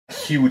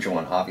huge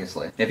one,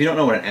 obviously. If you don't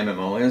know what an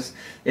MMO is,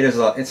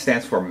 it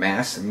stands for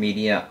Mass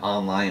Media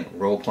Online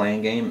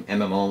Role-Playing Game,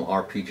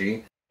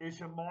 MMORPG. Is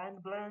your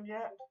mind blown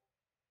yet?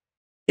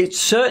 It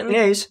certainly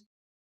is.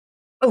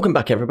 Welcome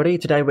back, everybody.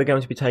 Today we're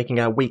going to be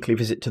taking our weekly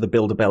visit to the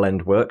Build a Bell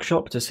End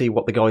workshop to see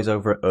what the guys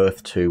over at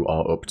Earth 2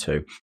 are up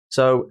to.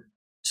 So,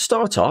 to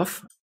start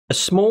off, a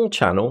small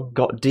channel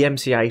got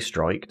DMCA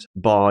striked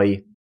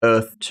by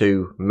Earth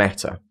 2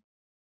 Meta.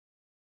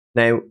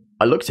 Now,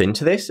 I looked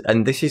into this,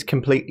 and this is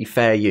completely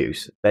fair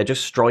use. They're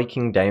just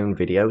striking down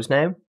videos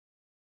now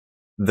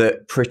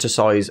that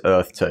criticize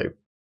Earth 2,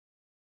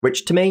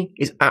 which to me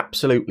is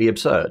absolutely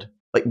absurd.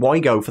 Like, why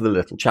go for the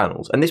little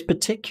channels? And this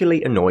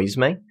particularly annoys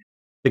me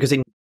because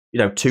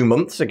 2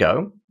 months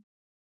ago,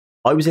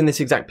 I was in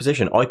this exact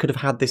position. I could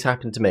have had this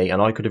happen to me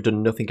and I could have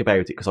done nothing about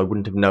it because I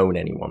wouldn't have known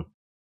anyone.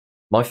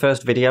 My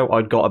first video,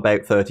 I'd got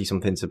about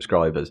 30-something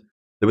subscribers.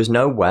 There was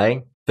no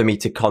way for me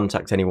to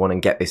contact anyone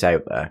and get this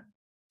out there.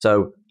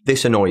 So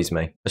this annoys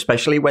me,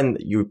 especially when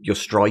you're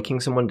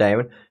striking someone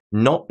down,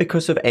 not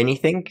because of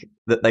anything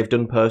that they've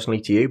done personally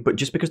to you, but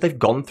just because they've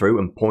gone through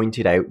and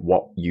pointed out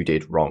what you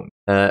did wrong.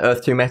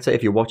 Earth 2 Meta,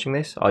 if you're watching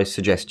this, I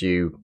suggest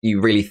you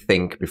really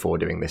think before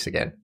doing this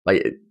again.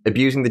 Like,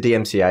 abusing the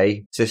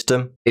DMCA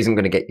system isn't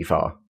going to get you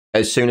far.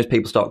 As soon as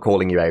people start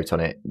calling you out on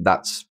it,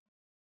 that's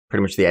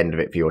pretty much the end of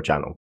it for your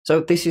channel. So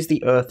this is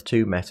the Earth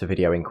 2 Meta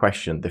video in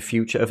question, the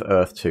future of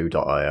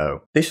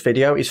Earth2.io. This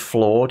video is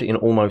flawed in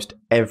almost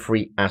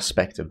every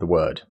aspect of the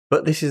word,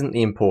 but this isn't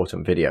the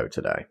important video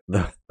today.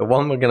 The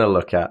one we're going to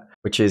look at,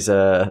 which is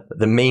the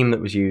meme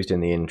that was used in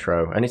the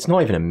intro, and it's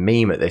not even a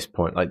meme at this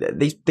point. Like,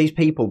 these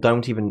people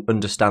don't even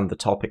understand the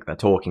topic they're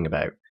talking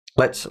about.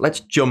 Let's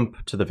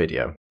jump to the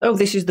video. Oh,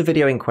 this is the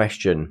video in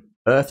question.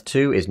 Earth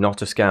 2 is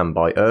not a scam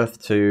by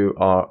Earth 2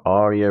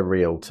 Aria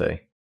Realty.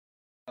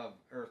 Of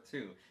Earth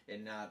 2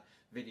 and not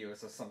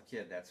videos of some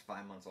kid that's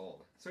 5 months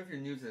old. So if you're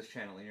new to this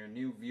channel and you're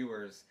new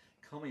viewers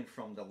coming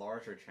from the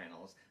larger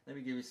channels, let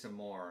me give you some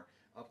more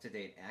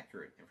up-to-date,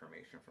 accurate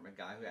information from a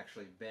guy who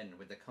actually been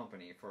with the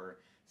company for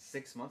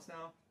 6 months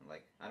now.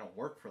 Like, I don't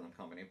work for the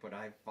company, but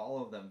I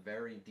follow them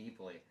very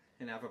deeply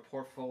and have a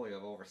portfolio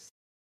of over...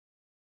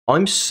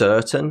 I'm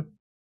certain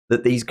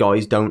that these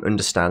guys don't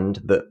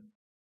understand that.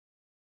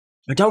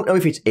 I don't know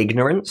if it's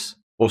ignorance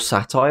or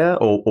satire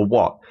or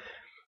what.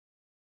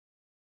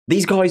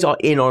 These guys are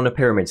in on a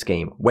pyramid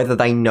scheme, whether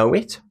they know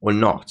it or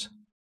not.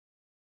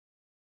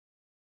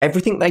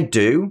 Everything they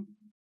do...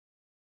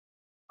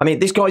 I mean,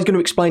 this guy's going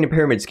to explain a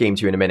pyramid scheme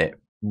to you in a minute,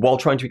 while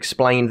trying to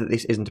explain that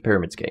this isn't a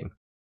pyramid scheme.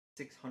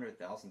 $600,000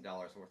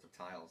 worth of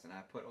tiles, and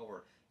I put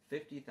over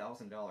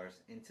 $50,000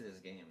 into this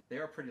game. They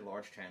are pretty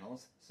large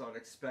channels, so I'd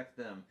expect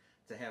them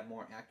to have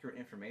more accurate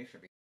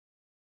information.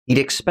 He'd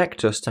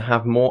expect us to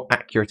have more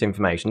accurate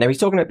information. Now, he's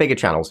talking about bigger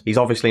channels. He's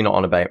obviously not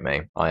on about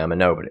me. I am a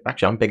nobody.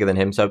 Actually, I'm bigger than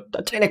him, so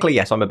technically,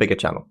 yes, I'm a bigger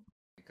channel.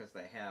 Because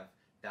they have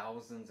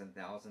thousands and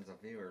thousands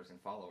of viewers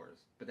and followers.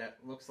 But that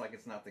looks like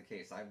it's not the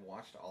case. I've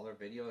watched all their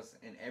videos,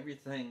 and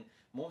everything,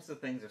 most of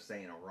the things they're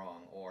saying are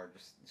wrong, or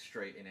just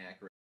straight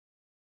inaccurate.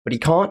 But he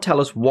can't tell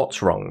us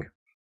what's wrong.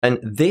 And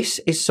this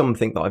is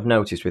something that I've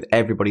noticed with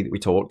everybody that we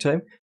talk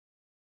to.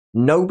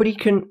 Nobody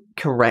can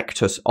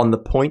correct us on the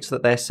points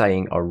that they're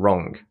saying are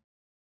wrong.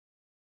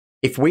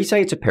 If we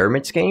say it's a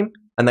pyramid scheme,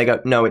 and they go,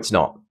 no, it's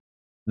not,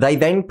 they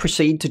then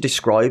proceed to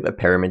describe a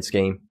pyramid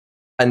scheme,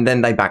 and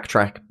then they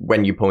backtrack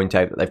when you point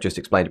out that they've just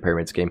explained a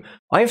pyramid scheme.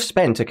 I have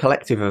spent a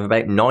collective of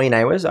about 9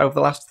 hours over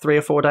the last 3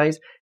 or 4 days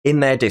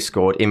in their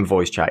Discord, in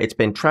voice chat. It's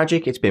been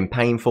tragic, it's been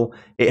painful,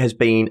 it has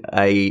been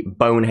a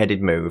boneheaded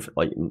move.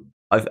 Like,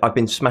 I've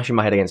been smashing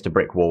my head against a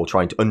brick wall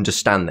trying to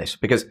understand this,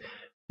 because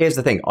here's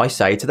the thing, I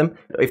say to them,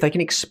 if they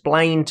can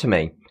explain to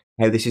me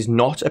how this is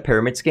not a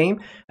pyramid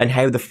scheme and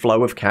how the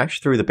flow of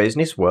cash through the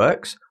business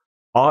works,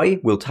 I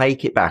will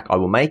take it back. I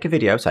will make a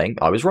video saying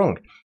I was wrong.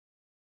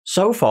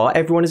 So far,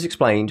 everyone has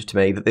explained to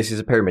me that this is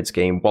a pyramid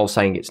scheme while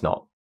saying it's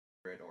not.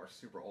 Or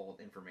super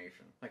old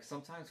information. Like,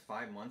 sometimes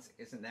 5 months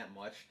isn't that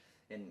much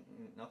and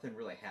nothing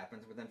really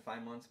happens within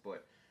 5 months,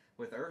 but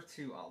with Earth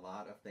 2, a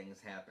lot of things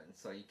happen,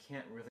 so you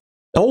can't really...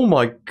 Oh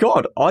my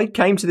god, I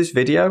came to this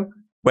video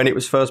when it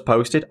was first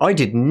posted. I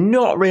did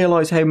not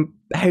realize how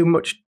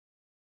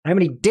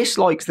many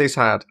dislikes this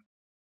had.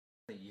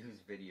 Use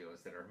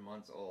videos that are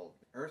months old.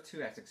 Earth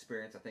 2 has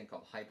experienced a thing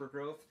called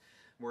hypergrowth,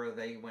 where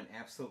they went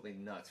absolutely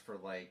nuts for,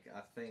 like,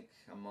 I think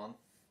a month,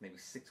 maybe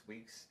 6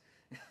 weeks.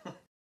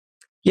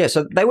 Yeah,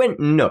 so they went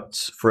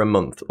nuts for a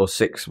month or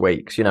 6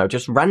 weeks,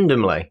 just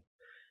randomly.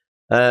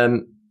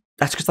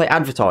 That's because they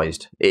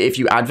advertised. If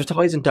you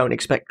advertise and don't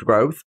expect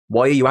growth,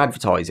 why are you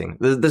advertising?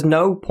 There's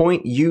no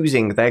point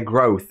using their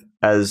growth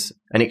as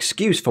an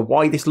excuse for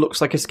why this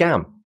looks like a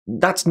scam.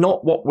 That's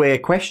not what we're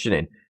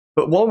questioning.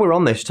 But while we're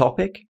on this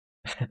topic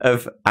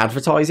of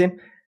advertising,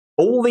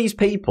 all these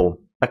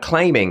people are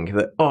claiming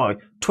that,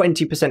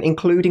 20%,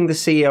 including the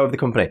CEO of the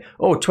company,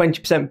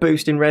 20%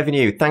 boost in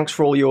revenue. Thanks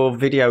for all your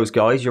videos,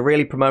 guys. You're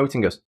really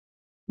promoting us.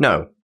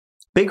 No.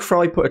 Big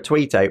Fry put a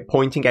tweet out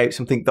pointing out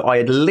something that I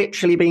had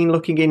literally been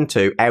looking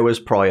into hours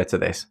prior to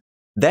this.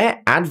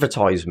 Their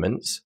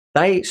advertisements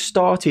They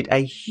started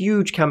a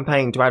huge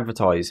campaign to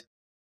advertise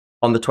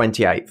on the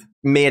 28th,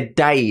 mere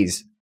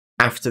days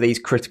after these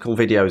critical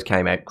videos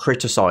came out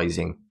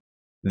criticising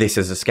this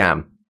as a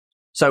scam.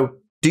 So,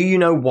 do you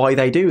know why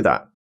they do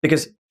that?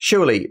 Because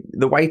surely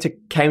the way to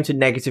counter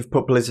negative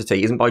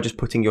publicity isn't by just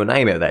putting your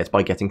name out there, it's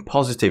by getting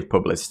positive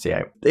publicity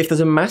out. If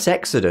there's a mass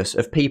exodus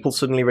of people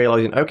suddenly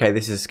realising, okay,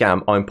 this is a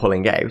scam, I'm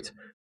pulling out,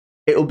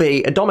 it'll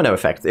be a domino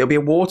effect, it'll be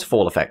a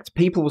waterfall effect.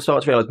 People will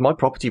start to realise my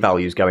property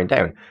value is going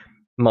down,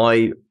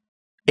 my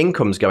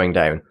income's going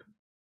down,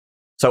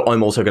 so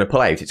I'm also going to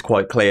pull out. It's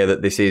quite clear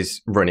that this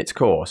is run its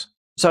course.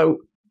 So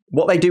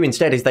what they do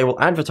instead is they will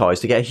advertise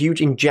to get a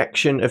huge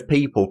injection of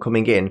people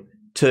coming in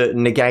to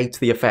negate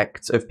the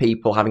effects of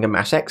people having a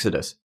mass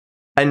exodus.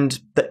 And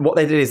what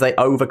they did is they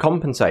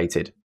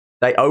overcompensated.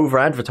 They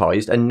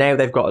over-advertised, and now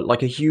they've got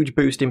like a huge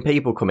boost in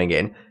people coming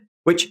in,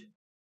 which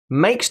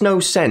makes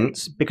no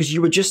sense because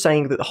you were just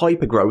saying that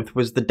hypergrowth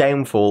was the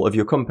downfall of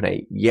your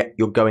company, yet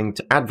you're going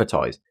to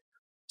advertise.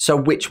 So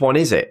which one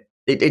is it?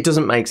 It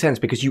doesn't make sense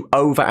because you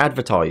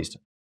over-advertised.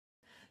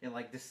 In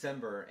like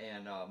December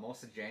and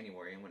most of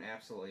January, it went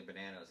absolutely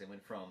bananas. It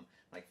went from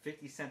like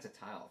 50 cents a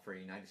tile for a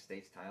United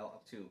States tile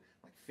up to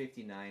like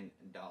 $59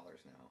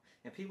 now.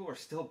 And people are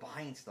still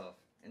buying stuff,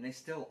 and they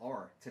still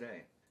are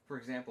today. For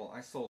example,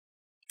 I sold...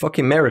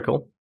 Fucking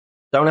miracle.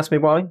 Don't ask me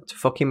why. It's a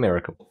fucking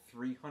miracle.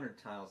 300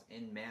 tiles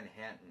in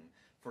Manhattan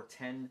for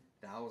 $10,000.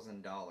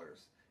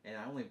 And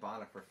I only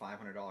bought it for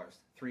 $500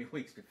 3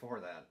 weeks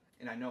before that.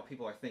 And I know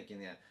people are thinking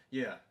that,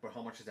 yeah, but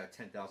how much is that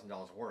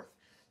 $10,000 worth?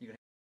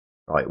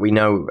 Right, we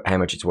know how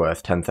much it's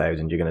worth,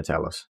 10,000, you're going to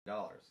tell us.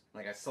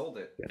 Like, I sold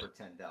it for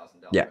 $10,000.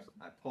 Yeah.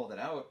 I pulled it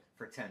out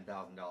for $10,000,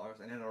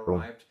 and it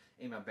arrived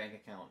in my bank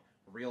account.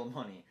 Real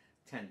money,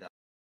 $10,000.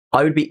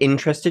 I would be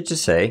interested to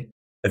see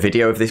a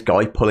video of this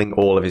guy pulling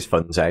all of his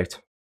funds out.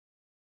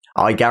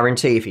 I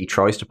guarantee if he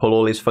tries to pull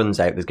all his funds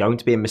out, there's going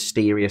to be a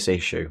mysterious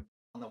issue.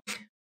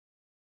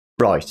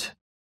 Right.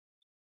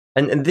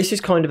 And this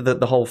is kind of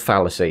the whole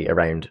fallacy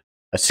around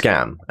a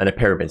scam and a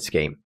pyramid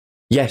scheme.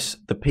 Yes,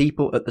 the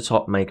people at the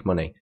top make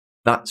money.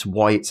 That's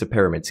why it's a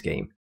pyramid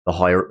scheme. The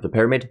higher up the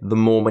pyramid, the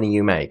more money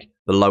you make.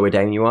 The lower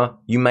down you are,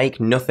 you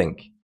make nothing.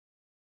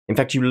 In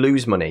fact, you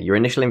lose money. Your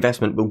initial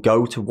investment will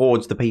go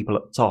towards the people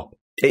at the top.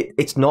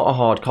 It's not a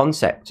hard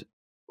concept.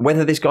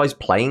 Whether this guy's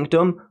playing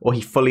dumb or he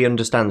fully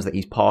understands that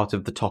he's part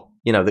of the top,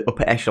 you know, the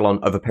upper echelon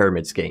of a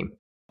pyramid scheme.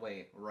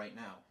 Way right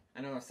now.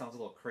 I know it sounds a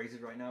little crazy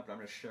right now, but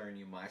I'm just sharing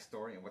you my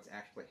story and what's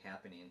actually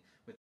happening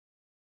with...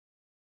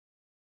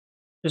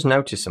 Just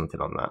notice something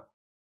on that.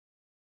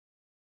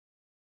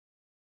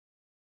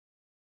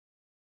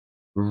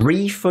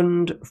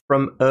 Refund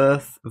from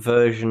Earth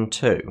version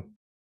 2.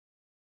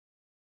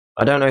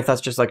 I don't know if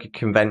that's just like a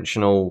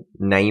conventional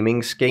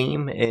naming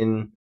scheme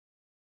in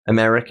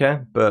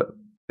America, but a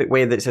bit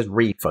weird that it says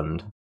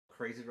refund.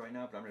 Crazy right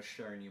now, but I'm just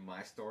sharing you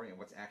my story and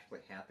what's actually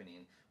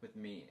happening with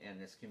me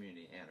and this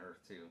community and Earth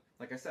 2.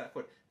 Like I said, I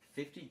put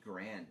 50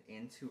 grand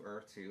into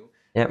Earth 2.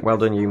 Yeah, well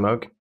done, you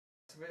mug.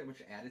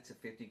 Which added to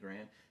 50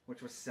 grand,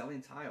 which was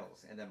selling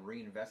tiles and then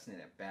reinvesting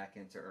it back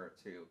into Earth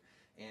 2.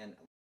 And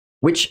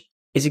which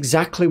is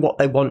exactly what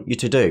they want you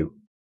to do.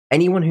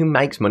 Anyone who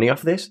makes money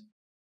off this,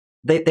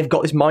 they've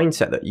got this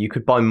mindset that you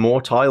could buy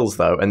more tiles,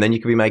 though, and then you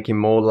could be making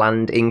more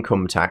land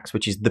income tax,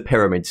 which is the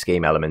pyramid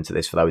scheme element of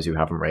this, for those who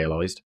haven't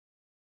realised.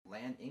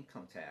 Land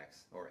income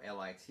tax, or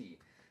LIT,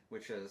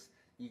 which is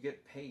you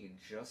get paid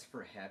just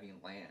for having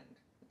land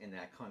in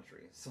that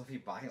country. So if you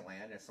buy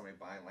land and somebody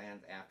buy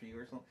land after you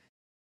or something...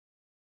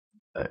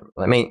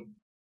 Let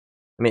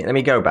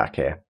me go back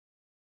here.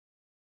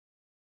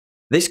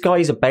 This guy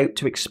is about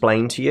to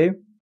explain to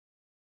you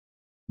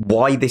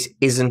why this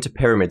isn't a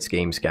pyramid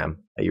scheme scam.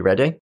 Are you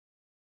ready?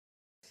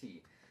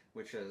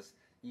 Which is,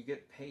 you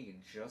get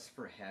paid just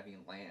for having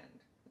land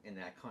in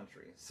that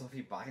country. So if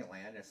you buy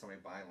land and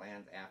somebody buy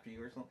land after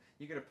you or something,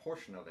 you get a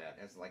portion of that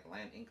as like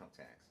land income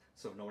tax.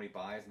 So if nobody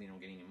buys, then you don't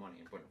get any money.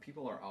 But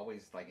people are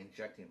always like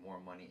injecting more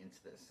money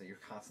into this. So you're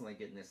constantly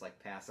getting this like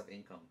passive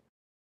income.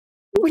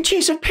 Which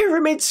is a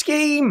pyramid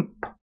scheme!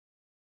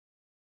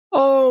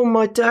 Oh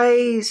my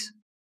days!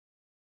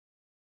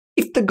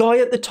 If the guy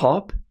at the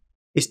top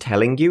is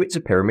telling you it's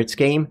a pyramid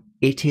scheme,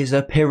 it is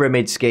a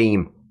pyramid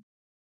scheme.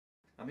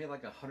 I made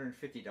like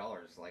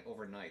 $150 like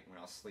overnight when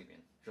I was sleeping,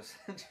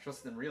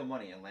 just in real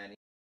money and landing.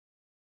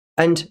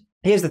 And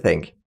here's the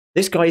thing: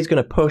 this guy is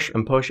going to push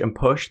and push and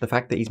push the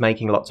fact that he's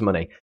making lots of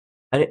money,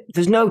 and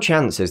there's no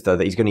chances though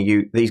that he's going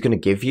to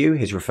give you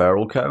his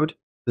referral code.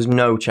 There's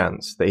no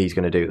chance that he's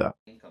going to do that.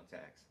 Income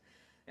tax,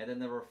 and then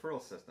the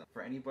referral system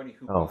for anybody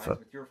who buys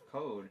with your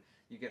code,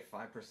 you get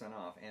 5%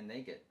 off, and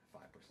they get 5%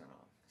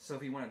 off. So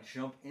if you want to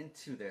jump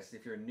into this,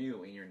 if you're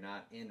new and you're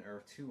not in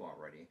Earth 2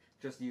 already,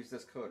 just use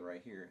this code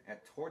right here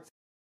at towards.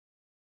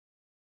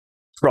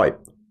 Right.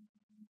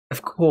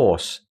 Of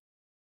course,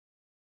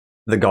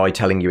 the guy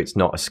telling you it's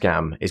not a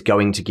scam is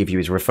going to give you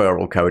his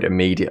referral code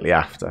immediately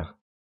after.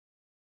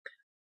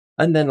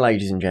 And then,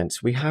 ladies and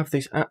gents, we have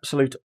this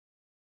absolute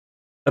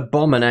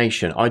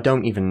abomination. I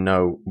don't even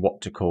know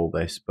what to call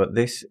this, but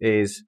this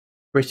is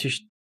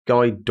British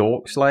guy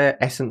Dorkslayer.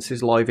 Essence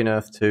is live in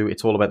Earth 2.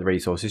 It's all about the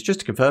resources. Just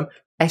to confirm,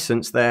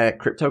 Essence, their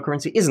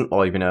cryptocurrency, isn't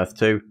live in Earth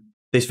 2.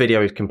 This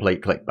video is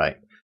complete clickbait.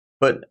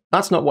 But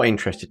that's not what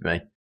interested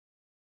me.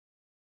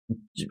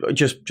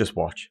 Just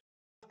watch.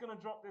 I'm going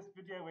to drop this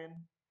video in.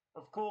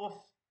 Of course,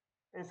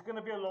 it's going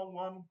to be a long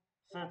one.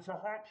 So to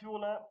hype you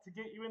all up, to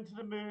get you into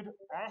the mood,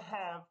 I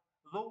have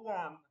the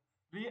one,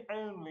 the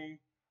only,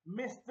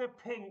 Mr.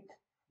 Pink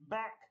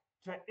back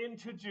to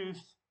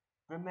introduce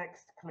the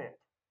next clip.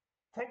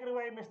 Take it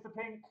away, Mr.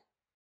 Pink.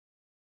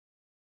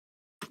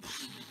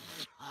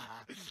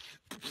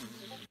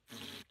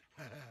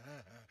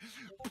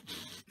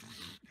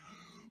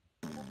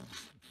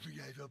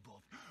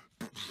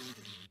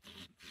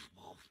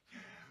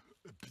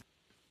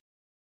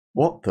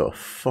 What the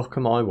fuck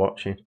am I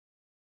watching?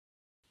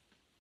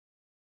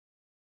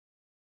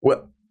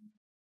 What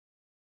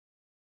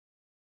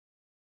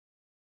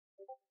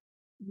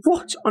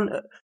on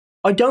earth?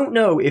 I don't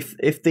know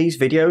if these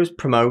videos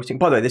promoting.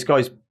 By the way, this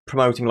guy's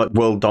promoting like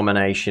world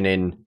domination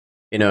in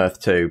Earth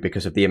 2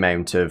 because of the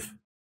amount of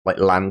like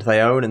land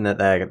they own, and that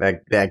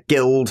their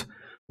guild,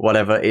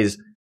 whatever, is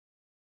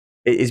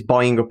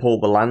buying up all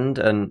the land.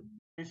 And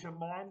is your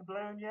mind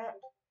blown yet?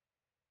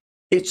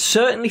 It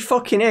certainly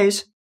fucking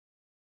is.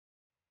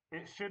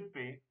 It should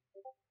be.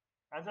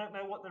 I don't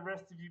know what the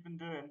rest of you've been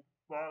doing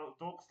while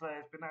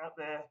Dorkslayer's been out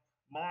there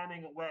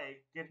mining away,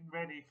 getting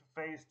ready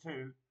for phase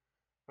 2.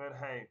 But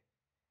hey,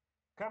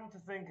 come to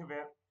think of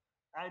it,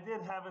 I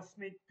did have a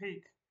sneak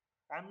peek.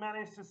 I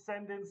managed to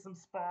send in some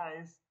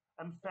spies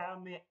and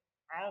found the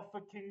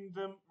Alpha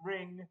Kingdom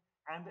ring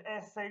and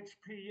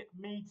SHP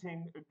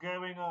meeting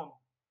going on.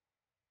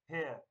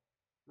 Here,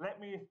 let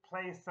me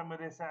play some of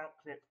this out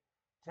clip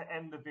to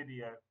end the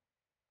video.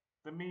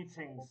 The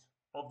meetings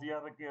of the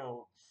other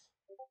guilds.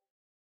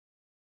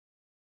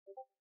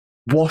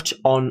 What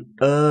on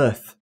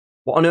earth?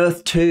 What on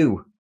earth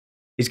 2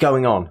 is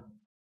going on?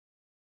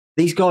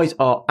 These guys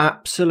are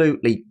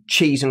absolutely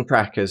cheese and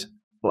crackers.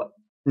 What?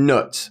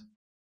 Nuts.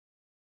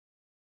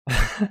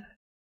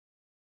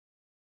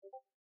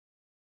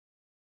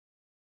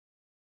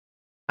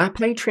 Our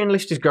Patreon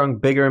list is growing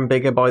bigger and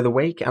bigger by the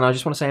week, and I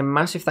just want to say a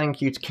massive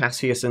thank you to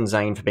Cassius and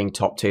Zane for being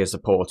top tier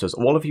supporters.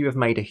 All of you have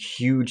made a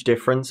huge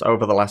difference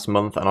over the last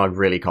month, and I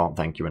really can't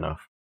thank you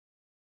enough.